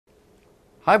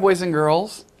Hi boys and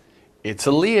girls, it's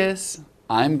Elias.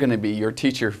 I'm going to be your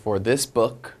teacher for this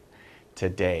book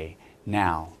today.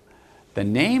 Now, the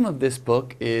name of this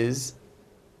book is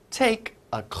Take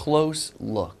a Close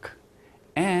Look,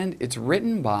 and it's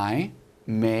written by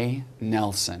Mae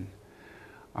Nelson.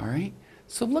 All right,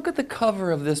 so look at the cover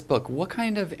of this book. What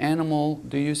kind of animal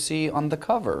do you see on the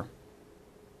cover?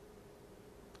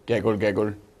 Gaggle,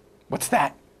 gaggle. What's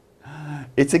that?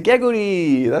 It's a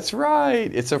geguri. That's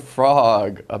right. It's a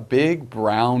frog, a big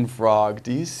brown frog.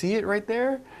 Do you see it right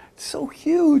there? It's so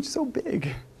huge, so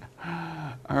big.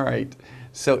 All right.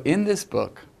 So in this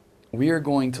book, we are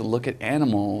going to look at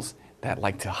animals that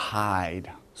like to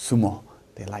hide. Sumo.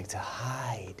 They like to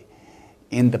hide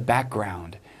in the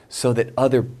background so that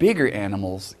other bigger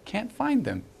animals can't find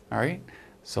them. All right.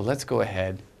 So let's go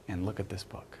ahead and look at this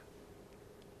book.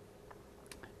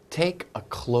 Take a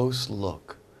close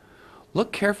look.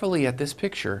 Look carefully at this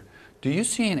picture. Do you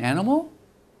see an animal?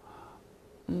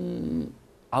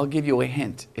 I'll give you a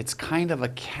hint. It's kind of a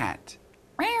cat.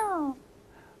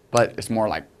 But it's more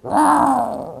like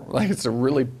it's a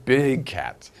really big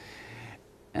cat.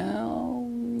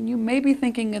 You may be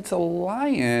thinking it's a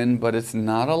lion, but it's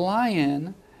not a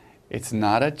lion. It's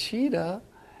not a cheetah.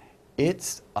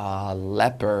 It's a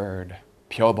leopard.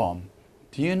 표범.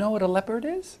 Do you know what a leopard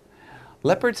is?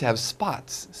 Leopards have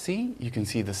spots. See? You can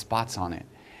see the spots on it.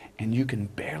 And you can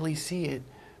barely see it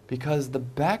because the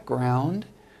background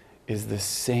is the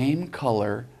same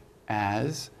color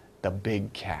as the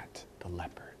big cat, the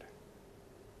leopard.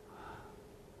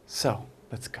 So,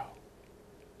 let's go.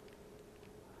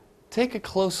 Take a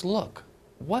close look.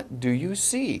 What do you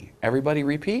see? Everybody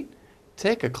repeat.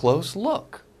 Take a close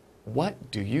look. What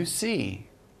do you see?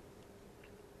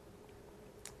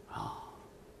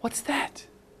 What's that?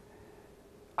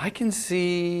 I can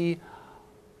see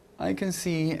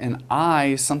an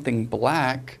eye, something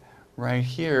black right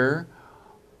here,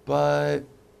 but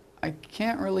I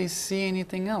can't really see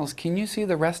anything else. Can you see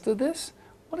the rest of this?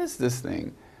 What is this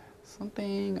thing?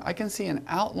 Something, I can see an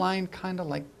outline kind of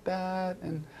like that,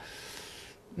 and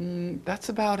that's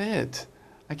about it.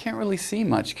 I can't really see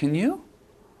much. Can you?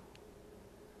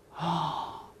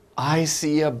 I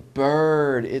see a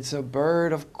bird. It's a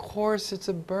bird. Of course it's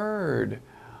a bird.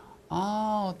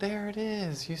 Oh, there it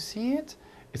is. You see it?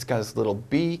 It's got its little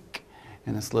beak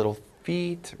and its little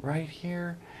feet right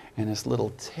here and its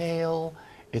little tail.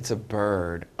 It's a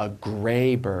bird, a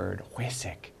gray bird.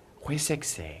 회색,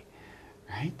 회색새,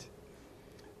 right?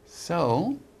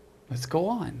 So, let's go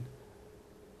on.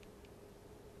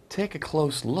 Take a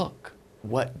close look.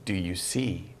 What do you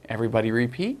see? Everybody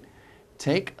repeat.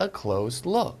 Take a close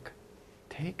look.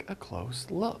 Take a close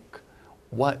look.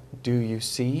 What do you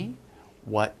see?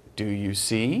 What do you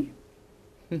see?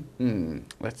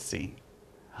 Let's see.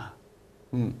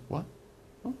 What?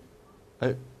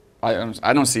 Oh. I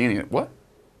don't see any. What?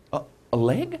 A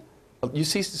leg? You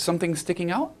see something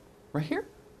sticking out? Right here?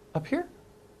 Up here?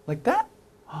 Like that?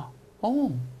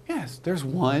 Oh, yes, there's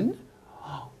one.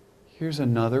 Here's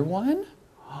another one.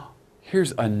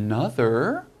 Here's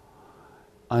another.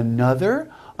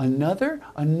 Another, another,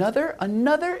 another,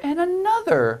 another, and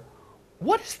another.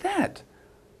 What is that?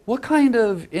 What kind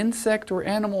of insect or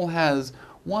animal has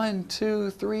 1, 2,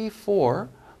 3, 4,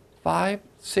 5,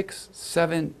 6,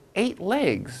 7, 8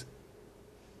 legs?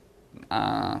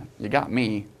 You got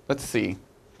me. Let's see.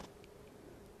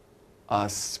 A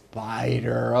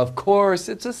spider. Of course,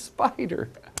 it's a spider.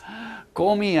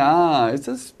 Komia, it's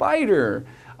a spider.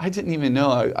 I didn't even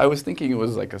know. I was thinking it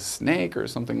was like a snake or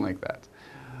something like that.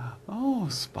 Oh,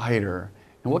 spider.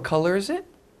 And what color is it?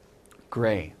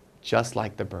 Gray. Just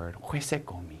like the bird, 회색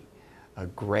거미, a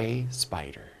gray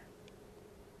spider.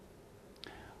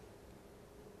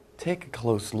 Take a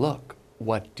close look.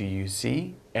 What do you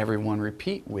see? Everyone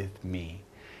repeat with me.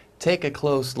 Take a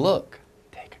close look.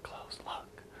 Take a close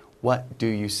look. What do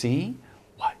you see?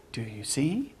 What do you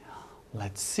see?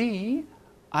 Let's see.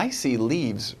 I see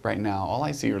leaves right now. All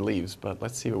I see are leaves, but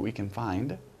let's see what we can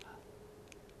find.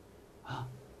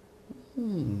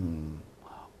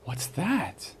 What's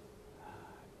that?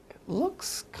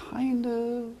 Looks kind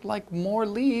of like more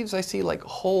leaves. I see like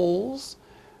holes.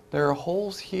 There are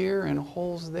holes here and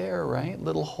holes there, right?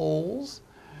 Little holes.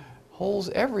 Holes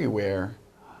everywhere.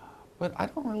 But I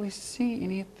don't really see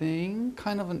anything.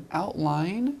 Kind of an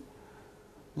outline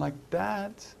like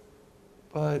that.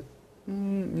 But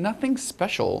nothing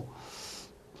special.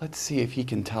 Let's see if he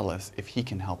can tell us, if he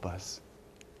can help us.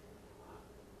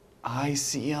 I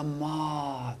see a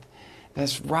moth.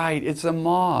 That's right, it's a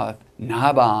moth.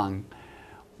 Nabang.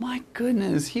 My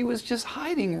goodness, he was just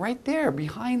hiding right there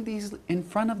behind these, in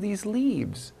front of these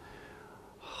leaves.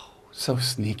 Oh, so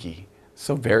sneaky,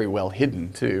 So very well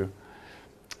hidden too.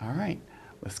 All right,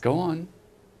 let's go on.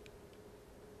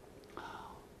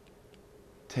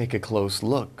 Take a close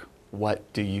look.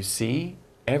 What do you see?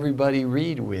 Everybody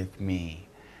read with me.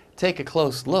 Take a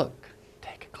close look.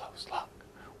 Take a close look.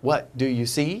 What do you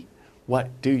see?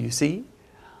 What do you see?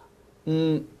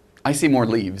 I see more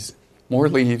leaves. More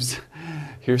leaves.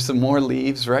 Here's some more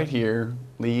leaves right here.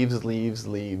 Leaves, leaves,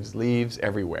 leaves, leaves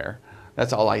everywhere.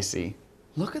 That's all I see.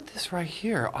 Look at this right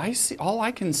here. All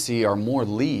I can see are more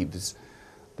leaves.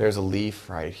 There's a leaf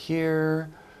right here.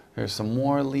 There's some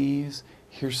more leaves.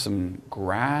 Here's some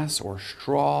grass or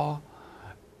straw.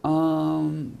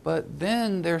 But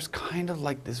then there's kind of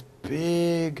like this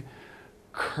big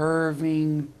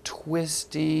curving,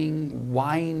 twisting,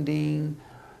 winding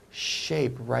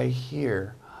shape right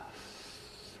here.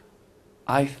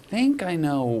 I think I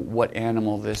know what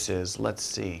animal this is. Let's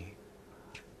see.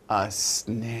 A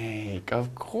snake.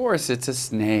 Of course it's a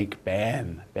snake.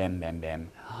 Bam, bam, bam, bam.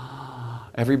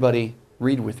 Everybody,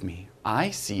 read with me.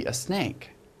 I see a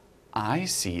snake. I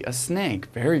see a snake.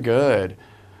 Very good.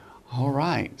 All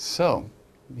right, so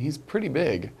he's pretty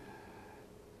big.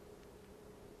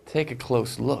 Take a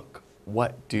close look.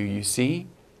 What do you see?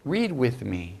 Read with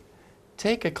me.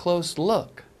 Take a close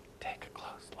look. Take a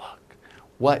close look.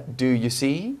 What do you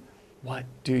see? What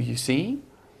do you see?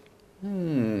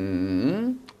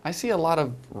 I see a lot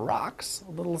of rocks,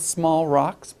 little small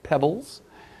rocks, pebbles.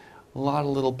 A lot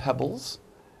of little pebbles.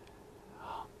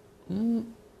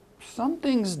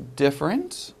 Something's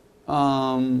different.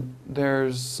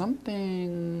 There's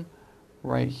something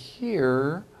right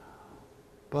here,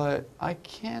 but I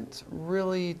can't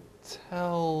really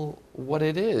tell what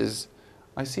it is.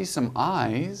 I see some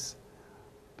eyes,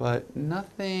 but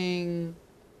nothing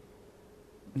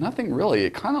really.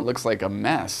 It kind of looks like a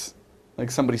mess,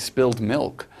 like somebody spilled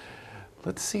milk.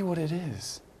 Let's see what it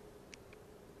is.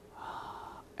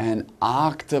 An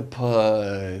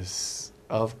octopus.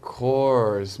 Of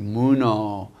course,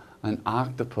 Muno, an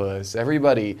octopus.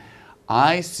 Everybody,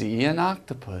 I see an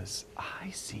octopus.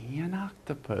 I see an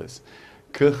octopus.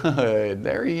 Good.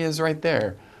 There he is right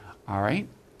there. All right,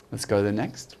 let's go to the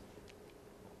next.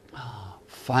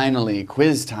 Finally,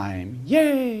 quiz time.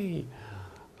 Yay!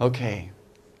 Okay.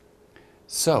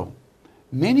 So,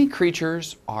 many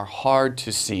creatures are hard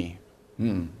to see.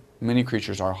 Many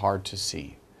creatures are hard to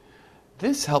see.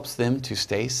 This helps them to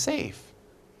stay safe.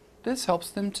 This helps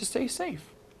them to stay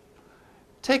safe.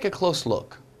 Take a close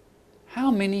look. How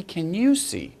many can you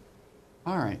see?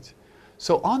 All right.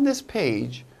 So on this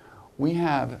page, we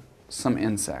have some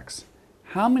insects.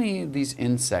 How many of these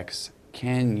insects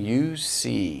can you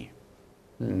see?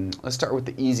 Let's start with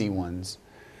the easy ones.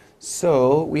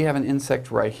 So we have an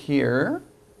insect right here.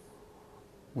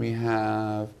 We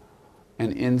have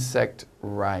an insect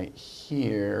right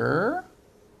here.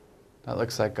 That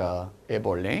looks like a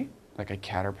ébole, like a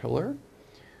caterpillar.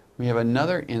 We have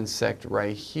another insect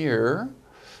right here.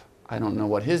 I don't know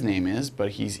what his name is,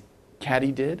 but he's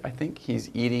katydid, I think.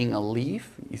 He's eating a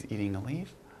leaf. He's eating a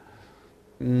leaf.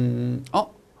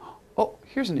 Oh,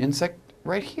 here's an insect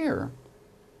right here.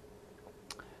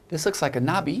 This looks like a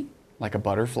nabi, like a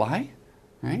butterfly,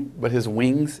 right? But his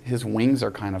wings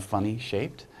are kind of funny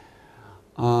shaped.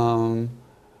 Oh,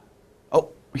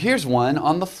 here's one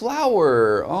on the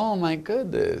flower. Oh my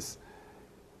goodness.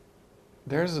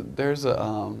 There's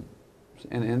an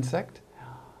insect.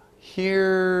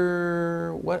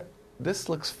 Here, this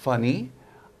looks funny.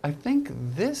 I think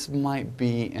this might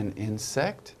be an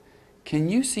insect. Can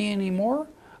you see any more?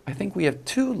 I think we have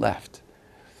two left.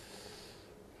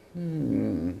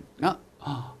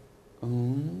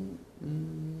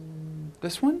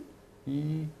 This one?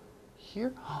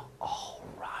 Here? Oh,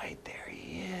 right, there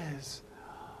he is.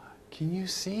 Can you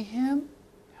see him?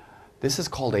 This is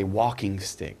called a walking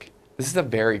stick. This is a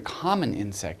very common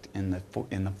insect in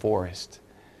the forest.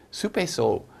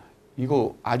 숲에서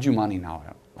이거 아주 많이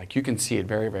나와요. Like you can see it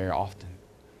very, very often.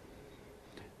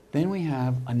 Then we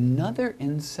have another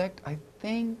insect, I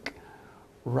think,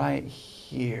 right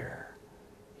here.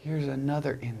 Here's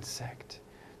another insect.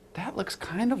 That looks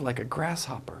kind of like a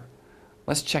grasshopper.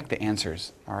 Let's check the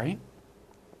answers, all right?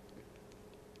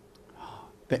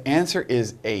 The answer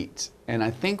is 8, and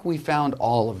I think we found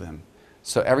all of them.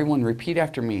 So everyone repeat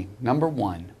after me. Number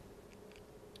 1,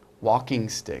 walking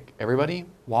stick. Everybody,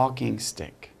 walking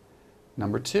stick.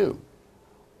 Number 2,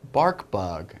 bark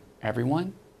bug.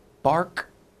 Everyone, bark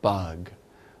bug.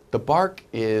 The bark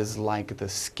is like the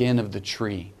skin of the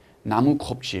tree. 나무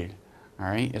껍질. All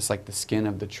right, it's like the skin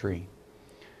of the tree.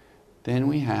 Then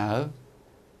we have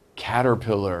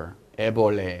caterpillar,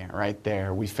 ébole, right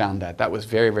there. We found that. That was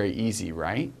very, very easy,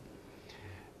 right?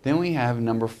 Then we have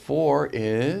number 4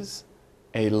 is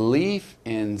A leaf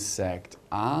insect.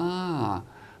 Ah,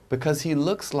 because he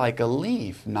looks like a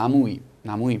leaf.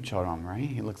 나무잎처럼, right?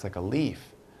 He looks like a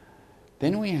leaf.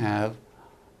 Then we have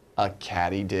a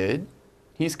katydid.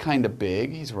 He's kind of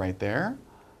big. He's right there.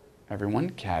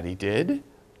 Everyone, katydid.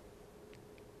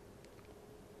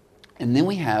 And then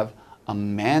we have a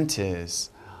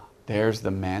mantis. There's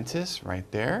the mantis right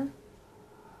there.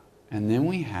 And then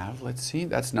we have, let's see,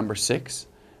 that's number 6.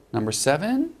 Number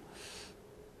 7,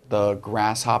 the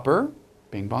grasshopper.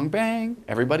 Bing, bong, bang.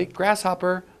 Everybody,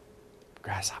 grasshopper.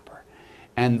 Grasshopper.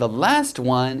 And the last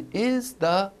one is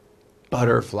the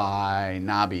butterfly,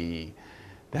 nabi.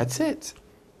 That's it.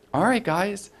 All right,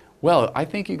 guys. Well, I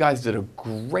think you guys did a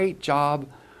great job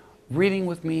reading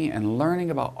with me and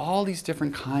learning about all these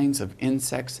different kinds of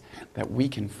insects that we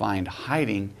can find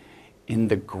hiding in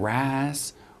the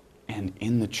grass and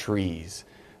in the trees.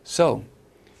 So,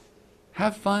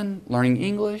 have fun learning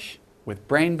English with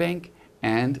BrainBank,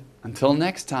 and until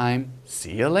next time,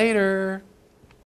 see you later.